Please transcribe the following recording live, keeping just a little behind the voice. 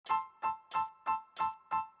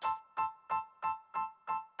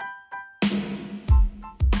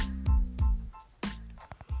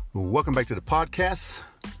Well, welcome back to the podcast,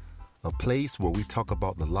 a place where we talk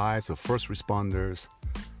about the lives of first responders,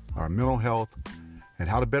 our mental health, and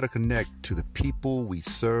how to better connect to the people we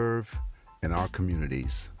serve in our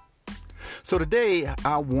communities. So today,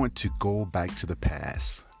 I want to go back to the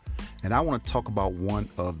past, and I want to talk about one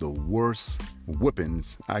of the worst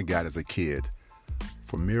whippings I got as a kid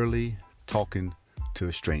for merely talking to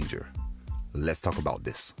a stranger. Let's talk about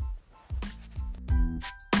this.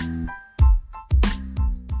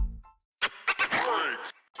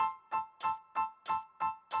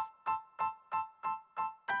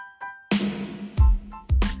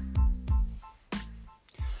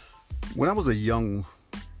 When I was a young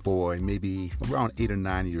boy, maybe around 8 or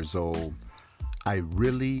 9 years old, I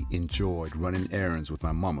really enjoyed running errands with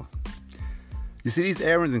my mama. You see, these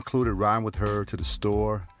errands included riding with her to the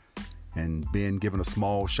store and being given a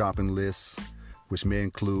small shopping list, which may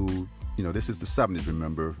include, this is the 70s,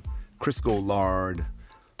 remember, Crisco lard,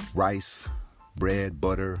 rice, bread,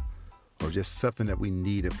 butter, or just something that we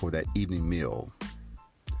needed for that evening meal.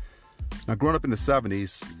 Now, growing up in the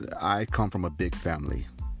 70s, I come from a big family.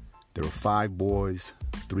 There were 5 boys,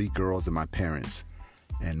 3 girls, and my parents,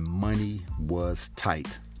 and money was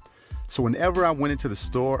tight. So whenever I went into the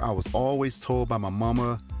store, I was always told by my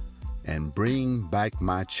mama, and bring back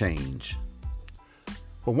my change.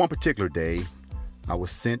 Well, one particular day, I was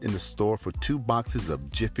sent in the store for 2 boxes of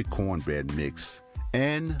Jiffy cornbread mix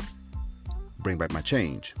and bring back my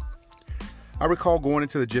change. I recall going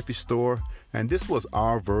into the Jiffy store, and this was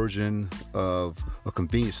our version of a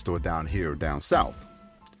convenience store down south.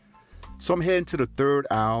 So I'm heading to the third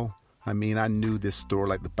aisle. I knew this store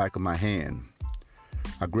like the back of my hand.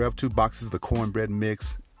 I grabbed 2 boxes of the cornbread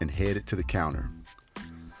mix and headed to the counter.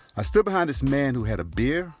 I stood behind this man who had a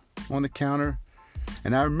beer on the counter,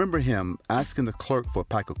 and I remember him asking the clerk for a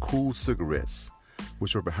pack of Cool cigarettes,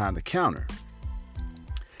 which were behind the counter.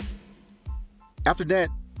 After that,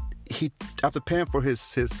 after paying for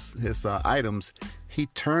his items, he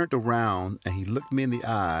turned around and he looked me in the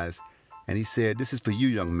eyes and he said, "This is for you,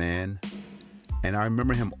 young man." And I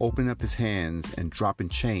remember him opening up his hands and dropping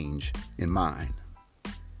change in mine.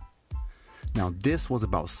 Now, this was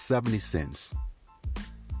about 70 cents.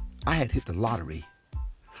 I had hit the lottery.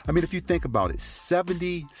 If you think about it,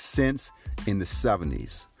 70 cents in the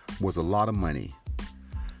 70s was a lot of money.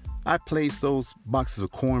 I placed those boxes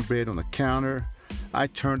of cornbread on the counter. I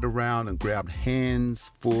turned around and grabbed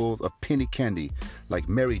handfuls of penny candy like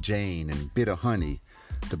Mary Jane and Bitter Honey,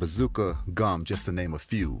 the Bazooka gum, just to name a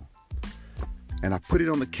few. And I put it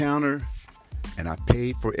on the counter and I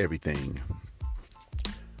paid for everything.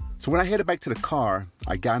 So when I headed back to the car,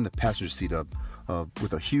 I got in the passenger seat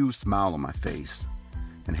with a huge smile on my face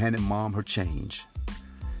and handed Mom her change.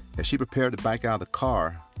 As she prepared to back out of the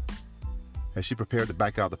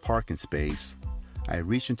parking space, I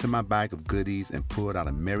reached into my bag of goodies and pulled out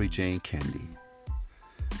a Mary Jane candy.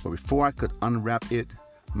 But before I could unwrap it,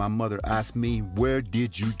 my mother asked me, "Where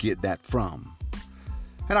did you get that from?"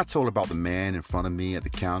 And I told her about the man in front of me at the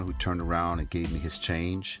counter who turned around and gave me his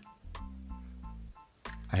change.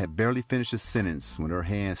 I had barely finished the sentence when her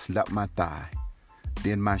hand slapped my thigh,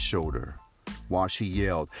 then my shoulder, while she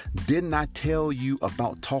yelled, "Didn't I tell you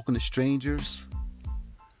about talking to strangers?"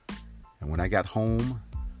 And when I got home,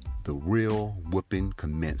 the real whipping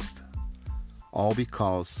commenced, all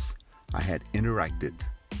because I had interacted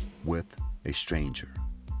with a stranger.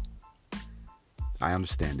 I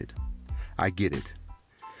understand it. I get it.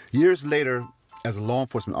 Years later, as a law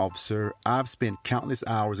enforcement officer, I've spent countless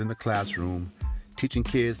hours in the classroom teaching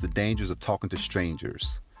kids the dangers of talking to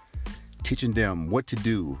strangers, teaching them what to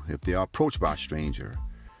do if they are approached by a stranger,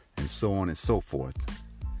 and so on and so forth.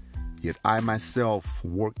 Yet I myself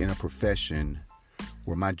work in a profession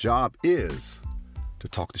where my job is to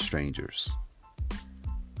talk to strangers.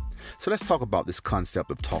 So let's talk about this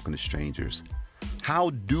concept of talking to strangers. How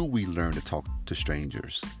do we learn to talk to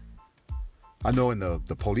strangers? I know in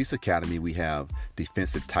the police academy we have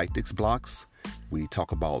defensive tactics blocks. We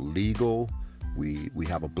talk about legal. We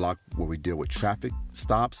have a block where we deal with traffic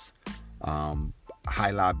stops,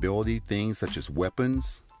 high liability things such as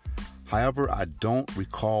weapons. However, I don't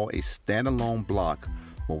recall a standalone block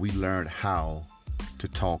where we learned how to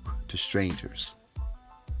talk to strangers.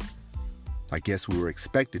 I guess we were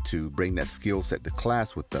expected to bring that skill set to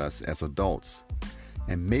class with us as adults,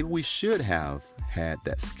 and maybe we should have had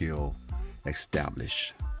that skill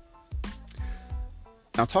established.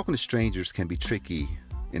 Now, talking to strangers can be tricky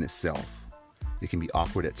in itself. It can be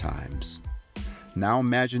awkward at times. Now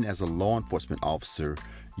imagine as a law enforcement officer,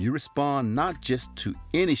 you respond not just to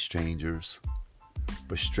any strangers,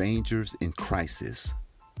 but strangers in crisis.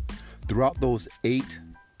 Throughout those 8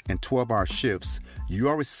 and 12-hour shifts, you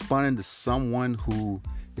are responding to someone who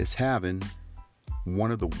is having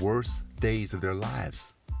one of the worst days of their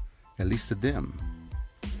lives, at least to them.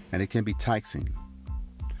 And it can be taxing.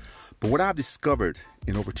 But what I've discovered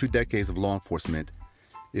in over 2 decades of law enforcement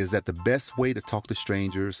is that the best way to talk to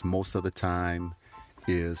strangers most of the time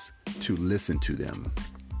is to listen to them.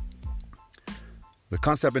 The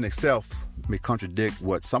concept in itself may contradict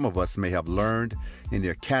what some of us may have learned in the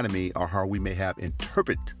academy or how we may have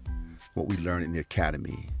interpreted what we learned in the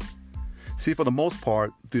academy. See, for the most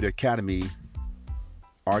part, through the academy,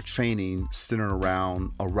 our training centered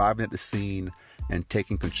around arriving at the scene and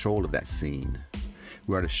taking control of that scene.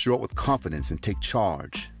 We are to show up with confidence and take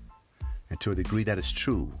charge. And to a degree, that is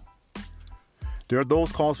true. There are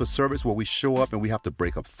those calls for service where we show up and we have to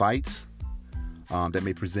break up fights that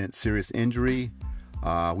may present serious injury.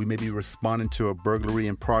 We may be responding to a burglary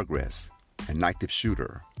in progress, an active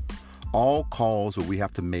shooter. All calls where we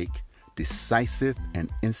have to make decisive and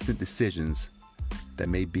instant decisions that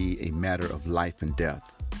may be a matter of life and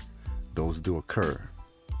death. Those do occur.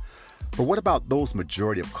 But what about those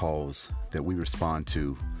majority of calls that we respond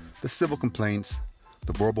to? The civil complaints,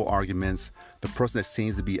 the verbal arguments, the person that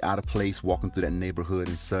seems to be out of place walking through that neighborhood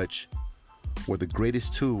and such, where the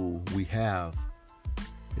greatest tool we have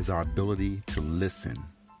is our ability to listen.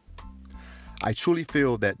 I truly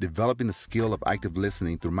feel that developing the skill of active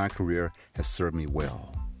listening through my career has served me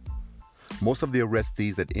well. Most of the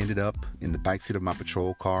arrestees that ended up in the backseat of my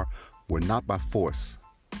patrol car were not by force,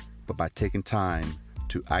 but by taking time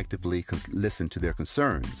to actively listen to their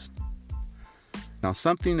concerns. Now,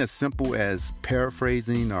 something as simple as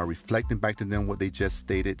paraphrasing or reflecting back to them what they just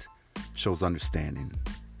stated shows understanding.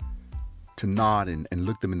 To nod and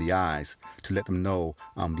look them in the eyes to let them know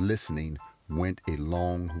I'm listening went a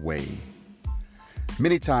long way.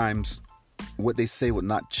 Many times, what they say would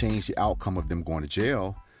not change the outcome of them going to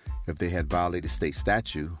jail if they had violated state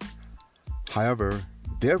statute. However,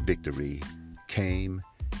 their victory came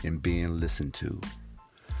in being listened to.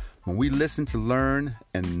 When we listen to learn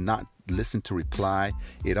and not listen to reply,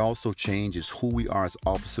 it also changes who we are as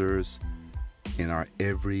officers in our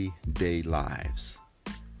everyday lives.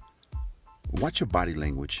 Watch your body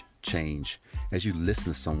language change as you listen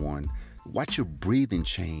to someone. Watch your breathing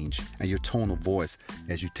change and your tone of voice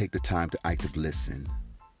as you take the time to actively listen.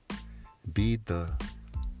 Be the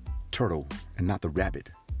turtle and not the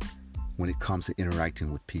rabbit when it comes to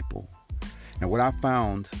interacting with people. And what I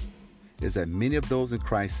found is that many of those in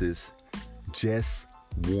crisis just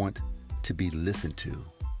want to be listened to.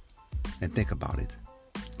 And think about it.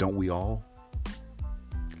 Don't we all?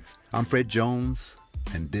 I'm Fred Jones,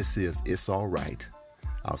 and this is It's All Right.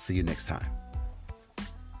 I'll see you next time.